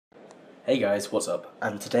Hey guys, what's up?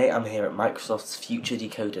 And today I'm here at Microsoft's Future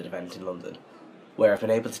Decoded event in London, where I've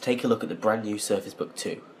been able to take a look at the brand new Surface Book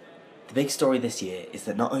 2. The big story this year is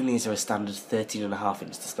that not only is there a standard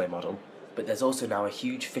 13.5-inch display model, but there's also now a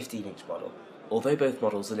huge 15-inch model. Although both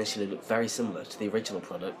models initially look very similar to the original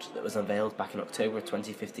product that was unveiled back in October of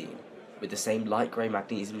 2015, with the same light grey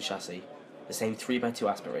magnesium chassis, the same 3:2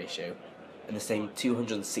 aspect ratio, and the same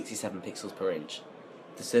 267 pixels per inch,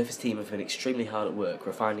 the Surface team have been extremely hard at work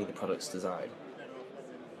refining the product's design.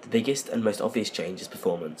 The biggest and most obvious change is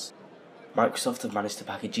performance. Microsoft have managed to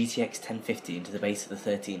pack a GTX 1050 into the base of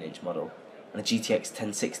the 13-inch model, and a GTX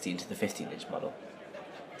 1060 into the 15-inch model.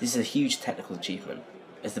 This is a huge technical achievement,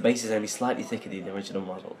 as the base is only slightly thicker than the original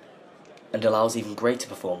model, and allows even greater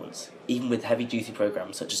performance, even with heavy-duty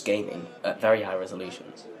programs such as gaming, at very high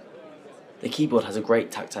resolutions. The keyboard has a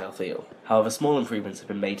great tactile feel, however small improvements have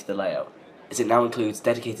been made to the layout, as it now includes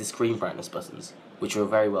dedicated screen brightness buttons, which are a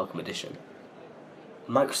very welcome addition.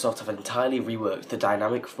 Microsoft have entirely reworked the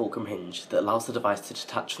dynamic fulcrum hinge that allows the device to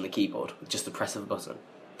detach from the keyboard with just the press of a button.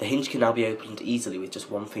 The hinge can now be opened easily with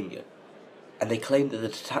just one finger, and they claim that the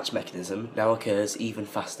detach mechanism now occurs even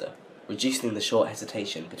faster, reducing the short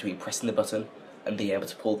hesitation between pressing the button and being able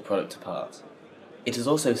to pull the product apart. It is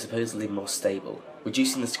also supposedly more stable,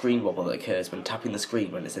 reducing the screen wobble that occurs when tapping the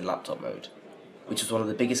screen when it's in laptop mode, which was one of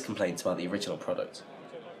the biggest complaints about the original product.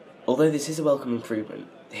 Although this is a welcome improvement,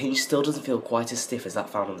 the hinge still doesn't feel quite as stiff as that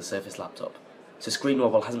found on the Surface laptop, so screen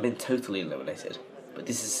wobble hasn't been totally eliminated, but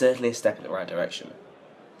this is certainly a step in the right direction.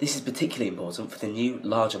 This is particularly important for the new,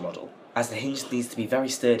 larger model, as the hinge needs to be very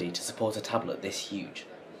sturdy to support a tablet this huge.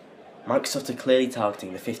 Microsoft are clearly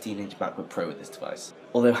targeting the 15-inch MacBook Pro with this device,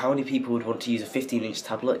 although how many people would want to use a 15-inch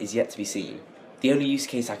tablet is yet to be seen. The only use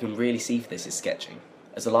case I can really see for this is sketching,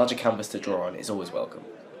 as a larger canvas to draw on is always welcome.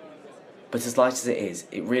 But as light as it is,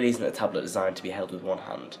 it really isn't a tablet designed to be held with one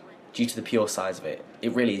hand. Due to the pure size of it,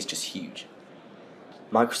 it really is just huge.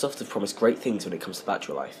 Microsoft have promised great things when it comes to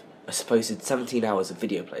battery life, a supposed 17 hours of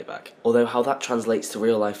video playback, although how that translates to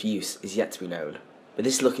real life use is yet to be known. But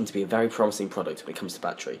this is looking to be a very promising product when it comes to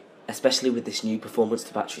battery, especially with this new performance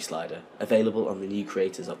to battery slider, available on the new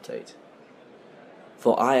Creators Update.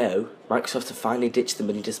 For I/O, Microsoft have finally ditched the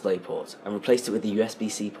mini display port and replaced it with the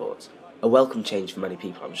USB-C port, a welcome change for many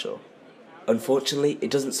people I'm sure. Unfortunately, it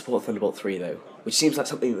doesn't support Thunderbolt 3 though, which seems like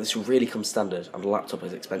something that should really come standard on a laptop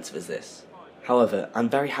as expensive as this. However, I'm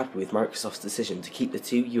very happy with Microsoft's decision to keep the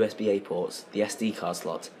two USB-A ports, the SD card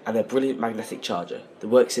slot, and their brilliant magnetic charger that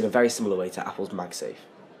works in a very similar way to Apple's MagSafe.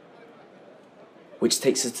 Which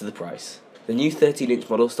takes us to the price. The new 13-inch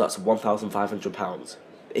model starts at £1,500.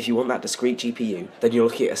 If you want that discrete GPU, then you're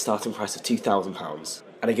looking at a starting price of £2,000,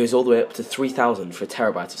 and it goes all the way up to £3,000 for a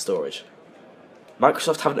terabyte of storage.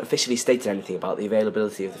 Microsoft haven't officially stated anything about the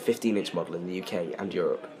availability of the 15-inch model in the UK and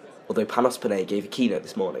Europe, although Panos Panay gave a keynote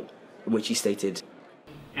this morning, in which he stated,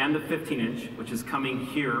 "And the 15-inch, which is coming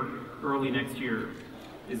here early next year,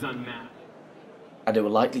 is unmatched." And it will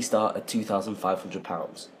likely start at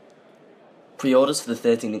 £2,500. Pre-orders for the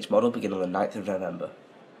 13-inch model begin on the 9th of November.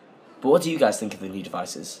 But what do you guys think of the new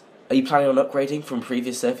devices? Are you planning on upgrading from a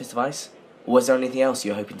previous Surface device? Or was there anything else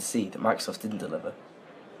you were hoping to see that Microsoft didn't deliver?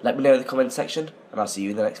 Let me know in the comments section, and I'll see you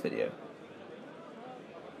in the next video.